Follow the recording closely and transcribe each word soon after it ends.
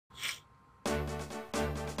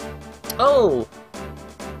Oh!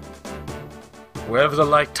 Wherever the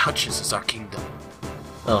light touches is our kingdom.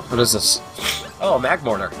 Oh, what is this? Oh, a mag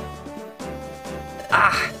mortar.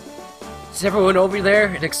 Ah! Is everyone over there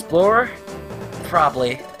an explorer?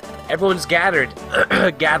 Probably. Everyone's gathered,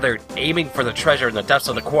 aiming for the treasure in the depths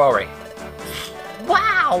of the quarry.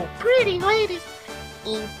 Wow, pretty ladies.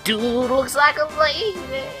 Dude looks like a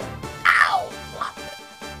lady. Ow!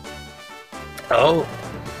 Oh?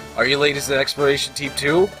 Are you ladies in exploration team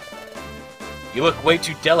too? You look way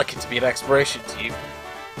too delicate to be an exploration team.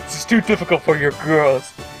 This is too difficult for your girls.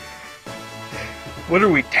 What are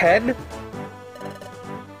we, 10?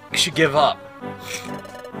 You should give up.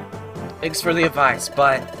 Thanks for the advice,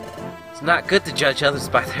 but it's not good to judge others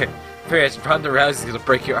by their appearance. Ronda Rousey's gonna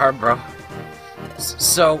break your arm, bro.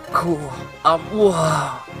 So cool.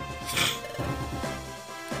 Whoa.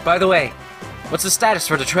 By the way, what's the status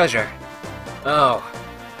for the treasure? Oh,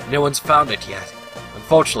 no one's found it yet.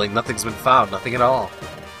 Unfortunately, nothing's been found, nothing at all.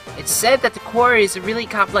 It's said that the quarry is a really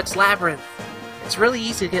complex labyrinth. It's really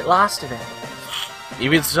easy to get lost in it.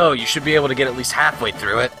 Even so, you should be able to get at least halfway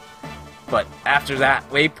through it. But after that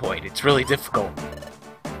waypoint, it's really difficult.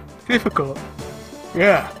 Difficult?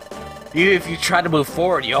 Yeah. Even if you try to move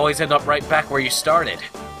forward, you always end up right back where you started.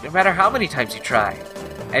 No matter how many times you try.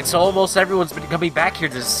 And so almost everyone's been coming back here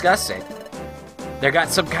to discuss it. They got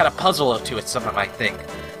some kind of puzzle to it, some might think.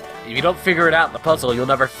 If you don't figure it out in the puzzle, you'll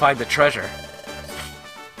never find the treasure.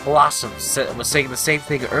 Blossom was saying the same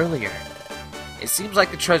thing earlier. It seems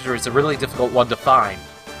like the treasure is a really difficult one to find.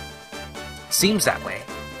 Seems that way.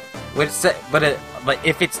 But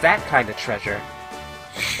if it's that kind of treasure...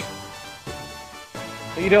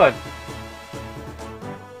 What are you doing?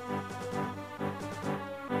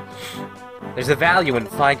 There's a value in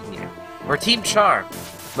finding it. We're Team Charm.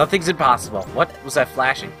 Nothing's impossible. What was that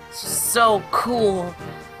flashing? So cool.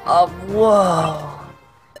 Whoa.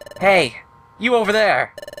 Hey, you over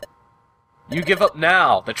there. You give up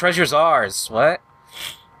now. The treasure's ours. What?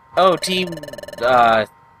 Oh, Team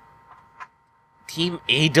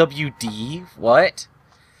AWD? What?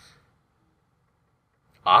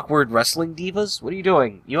 Awkward wrestling divas? What are you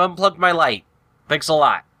doing? You unplugged my light. Thanks a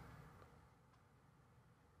lot.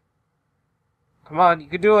 Come on, you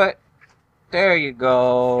can do it. There you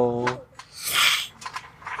go.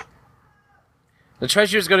 The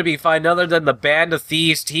treasure is going to be found other than the Band of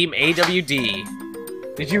Thieves Team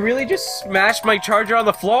AWD. Did you really just smash my charger on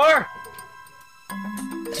the floor?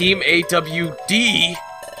 Team AWD?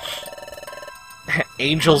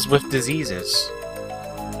 Angels with diseases.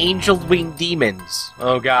 Angel winged demons.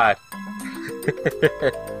 Oh god.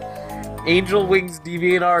 Angel Wings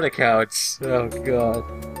DeviantArt accounts. Oh god.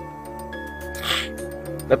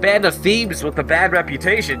 The Band of Thieves with a bad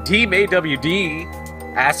reputation. Team AWD.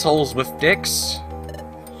 Assholes with dicks.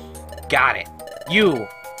 Got it. You.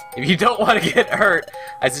 If you don't want to get hurt,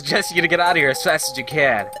 I suggest you to get out of here as fast as you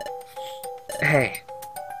can. Hey.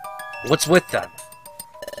 What's with them?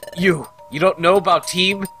 You don't know about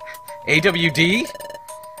Team AWD?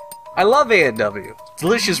 I love A&W.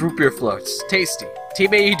 Delicious root beer floats. Tasty.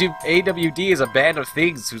 Team AWD is a band of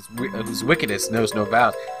things whose wickedness knows no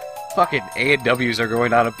bounds. Fucking A&Ws are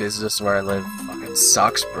going out of business where I live. Fucking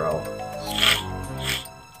sucks, bro.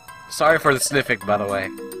 Sorry for the sniffing, by the way.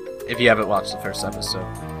 If you haven't watched the first episode.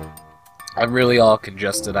 I'm really all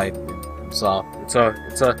congested. It's a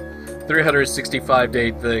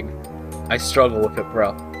 365-day thing. I struggle with it,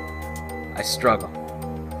 bro. I struggle.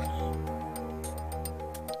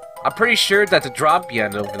 I'm pretty sure that the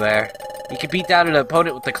Drompion over there, he can beat down an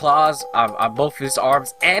opponent with the claws on both his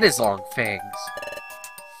arms and his long fangs.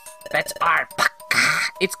 That's R.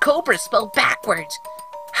 It's Cobra spelled backwards.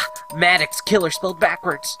 Maddox Killer spelled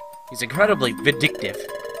backwards. He's incredibly vindictive.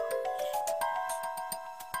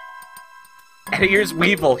 And here's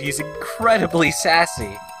Weevil. He's incredibly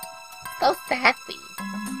sassy. So sassy.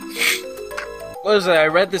 What was it? I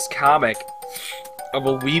read this comic of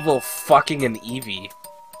a Weevil fucking an Eevee.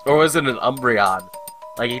 Or was it an Umbreon?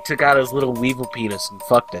 Like, he took out his little Weevil penis and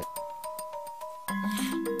fucked it.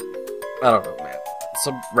 I don't know, man.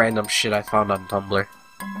 Some random shit I found on Tumblr.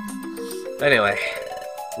 Anyway.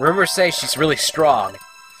 Rumors say she's really strong.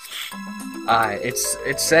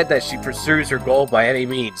 It's said that she pursues her goal by any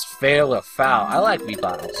means, fail or foul. I like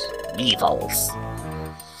Weevils. Weevils.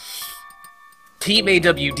 Team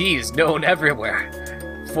AWD is known everywhere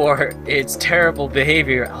for its terrible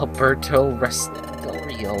behavior. Alberto Wrestling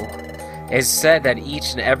has said that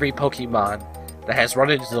each and every Pokemon that has run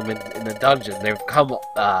into them in the dungeon,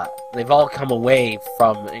 they've all come away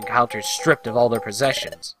from encounters stripped of all their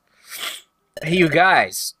possessions. Hey, you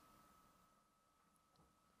guys.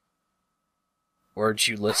 Weren't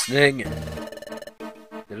you listening?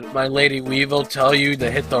 Didn't my Lady Weevil tell you to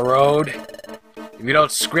hit the road? If you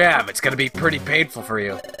don't scram, it's gonna be pretty painful for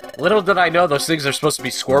you. Little did I know those things are supposed to be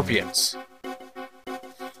scorpions.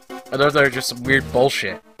 And those are just some weird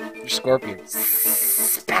bullshit. They're scorpions.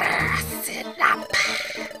 Listen up.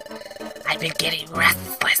 I've been getting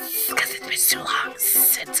restless because it's been so long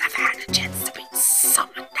since I've had a chance to meet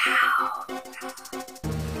someone now.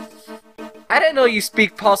 I didn't know you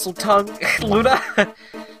speak parcel tongue, Luna.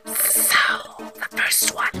 So, the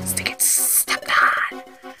first one is to get stepped on.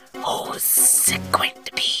 Who's it going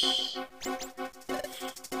to be?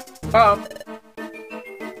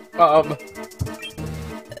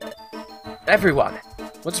 Everyone.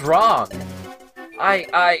 What's wrong?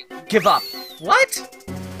 I give up. What?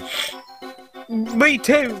 Me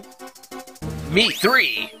too. Me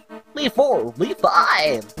 3. Me 4, me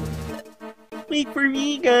 5. Wait for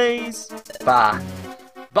me, guys. Bah,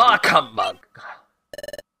 come mug.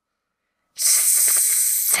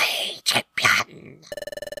 Say, champion.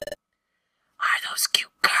 Are those cute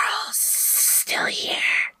girls still here?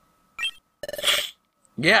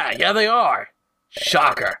 Yeah, they are.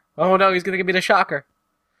 Shocker. Oh no, he's gonna give me the shocker.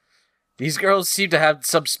 These girls seem to have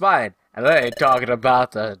some spine, and I ain't talking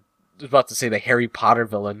about I was about to say the Harry Potter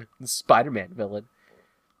villain, the Spider-Man villain.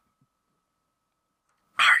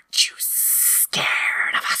 Aren't you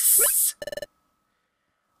scared of us?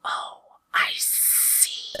 Oh, I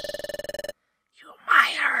see. You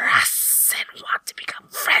admire us and want to become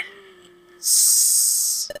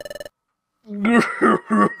friends.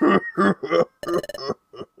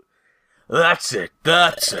 That's it.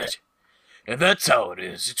 And that's how it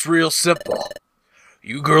is. It's real simple.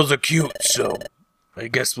 You girls are cute, so I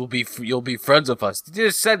guess you'll be friends with us. They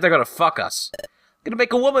just said they're gonna fuck us. Gonna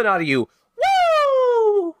make a woman out of you.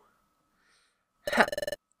 Woo!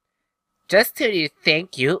 Just who do you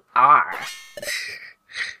think you are?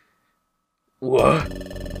 What?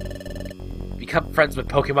 Become friends with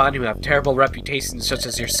Pokemon who have terrible reputations such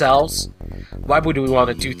as yourselves? Why would we want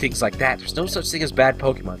to do things like that? There's no such thing as bad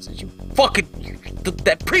Pokemon since you fucking...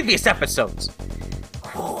 the previous episodes!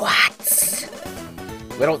 What?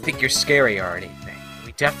 We don't think you're scary or anything.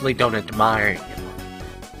 We definitely don't admire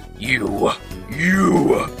you.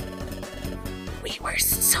 You! We were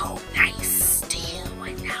so nice to you,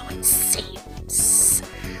 and now it seems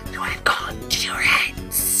you have gone to your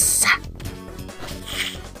heads.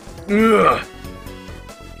 Ugh.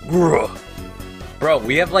 Ugh. Bro,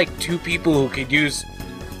 we have like 2 people who can use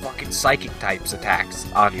fucking psychic types attacks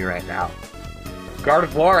on you right now.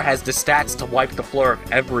 Gardevoir has the stats to wipe the floor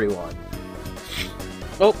of everyone.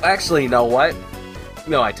 Oh, actually, you know what?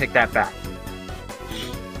 No, I take that back.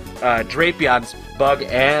 Drapion's bug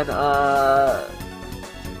and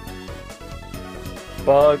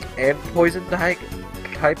poison type,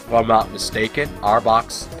 if I'm not mistaken.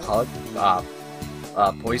 Arbok's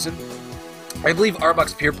poison. I believe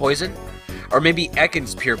Arbok's pure poison. Or maybe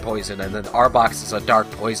Ekans pure poison, and then Arbok is a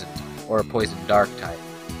dark poison, or a poison dark type.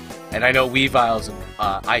 And I know Weavile's an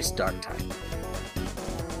ice dark type.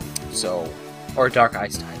 So, or dark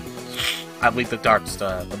ice type. I believe the dark's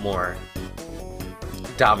the more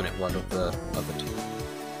dominant one of the 2.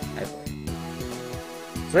 I believe.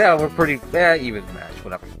 So yeah, we're pretty even match,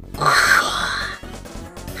 whatever.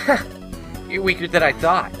 You're weaker than I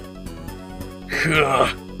thought.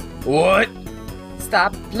 What?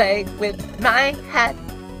 Stop playing with my head.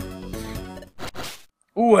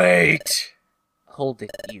 Wait. Hold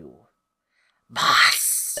it, you.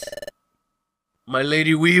 Boss. My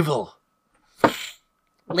Lady Weevil.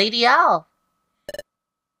 Lady Owl.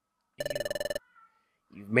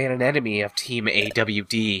 You've made an enemy of Team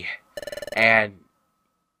AWD. And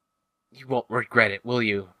you won't regret it, will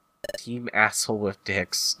you? Team Asshole with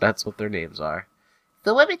Dicks. That's what their names are.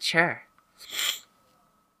 The women, sure.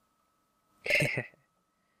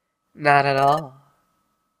 Not at all.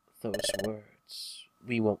 Those words,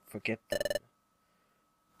 we won't forget them.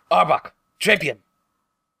 Arbok, champion!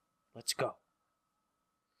 Let's go.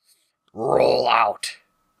 Roll out.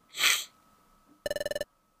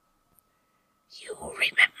 You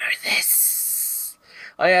remember this?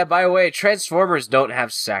 Oh yeah, by the way, Transformers don't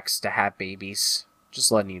have sex to have babies.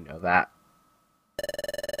 Just letting you know that.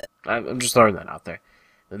 I'm just throwing that out there.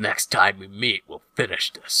 The next time we meet, we'll finish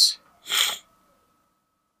this.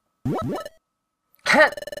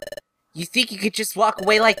 You think you could just walk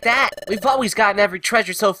away like that? We've always gotten every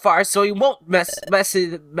treasure so far, so you won't mess it.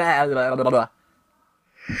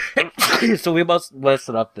 So we must mess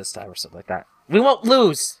it up this time or something like that. We won't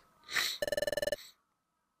lose.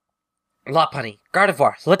 Lopunny,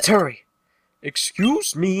 Gardevoir, let's hurry.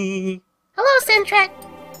 Excuse me. Hello, Sentret.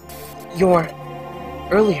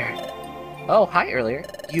 Earlier. Oh, hi, earlier.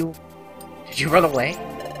 Did you run away?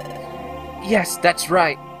 Yes, that's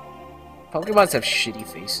right. Pokemons have shitty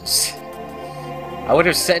faces. I would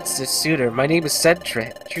have sensed this sooner. My name is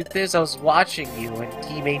Centret. Truth is, I was watching you and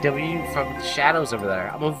Team AW from the shadows over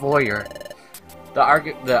there. I'm a voyeur. The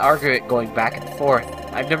argument going back and forth.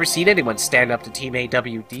 I've never seen anyone stand up to Team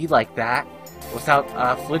AWD like that without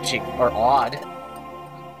flinching or awed.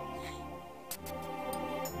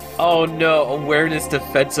 Oh no, awareness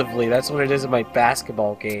defensively. That's what it is in my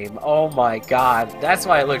basketball game. Oh my god. That's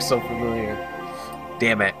why it looks so familiar.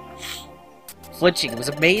 Damn it. Flinching was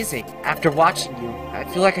amazing. After watching you, I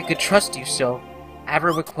feel like I could trust you, so I have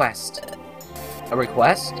a request. A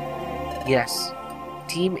request? Yes.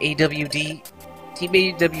 Team AWD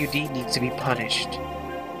needs to be punished.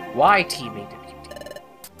 Why Team AWD?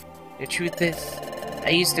 The truth is, I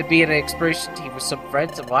used to be in an exploration team with some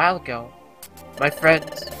friends a while ago. My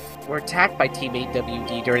friends were attacked by Team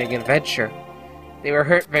AWD during an adventure. They were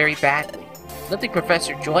hurt very badly. Nothing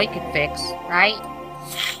Professor Joy can fix, right?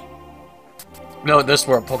 No, in this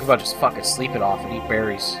world, Pokemon just fucking sleep it off and eat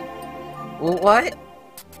berries. Well, what?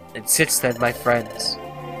 And since then, my friends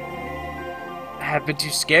have been too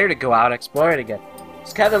scared to go out exploring again.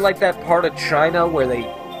 It's kind of like that part of China where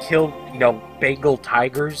they kill, Bengal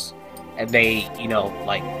tigers, and they,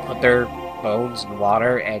 like, put their bones in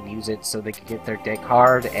water and use it so they can get their dick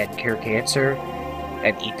hard and cure cancer,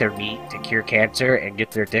 and eat their meat to cure cancer and get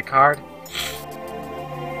their dick hard.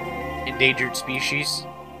 Endangered species.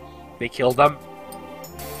 They kill them.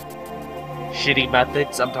 Shitty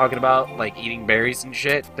methods I'm talking about, like eating berries and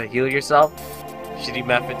shit to heal yourself. Shitty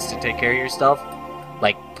methods to take care of yourself,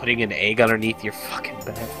 like putting an egg underneath your fucking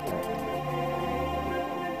bed.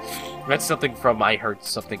 That's something from, I heard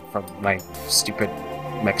something from my stupid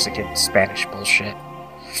Mexican Spanish bullshit.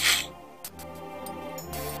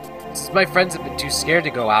 Since my friends have been too scared to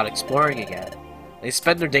go out exploring again, they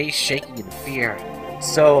spend their days shaking in fear.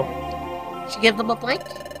 So, should you give them a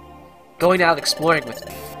blanket? Going out exploring with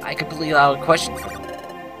me, I completely out a question for them.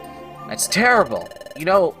 That's terrible.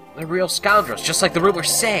 They're real scoundrels, just like the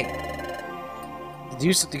rumors say. To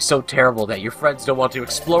do something so terrible that your friends don't want to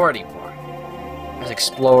explore anymore. As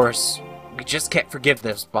explorers, we just can't forgive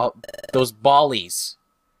those ballies.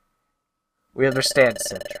 We understand,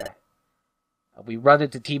 Centret. If we run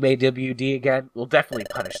into Team AWD again, we'll definitely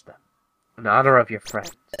punish them. In honor of your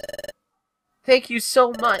friends. Thank you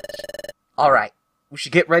so much. Alright, we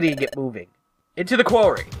should get ready and get moving. Into the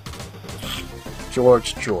quarry.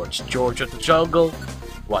 George of the jungle.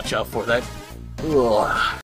 Watch out for that. Ugh.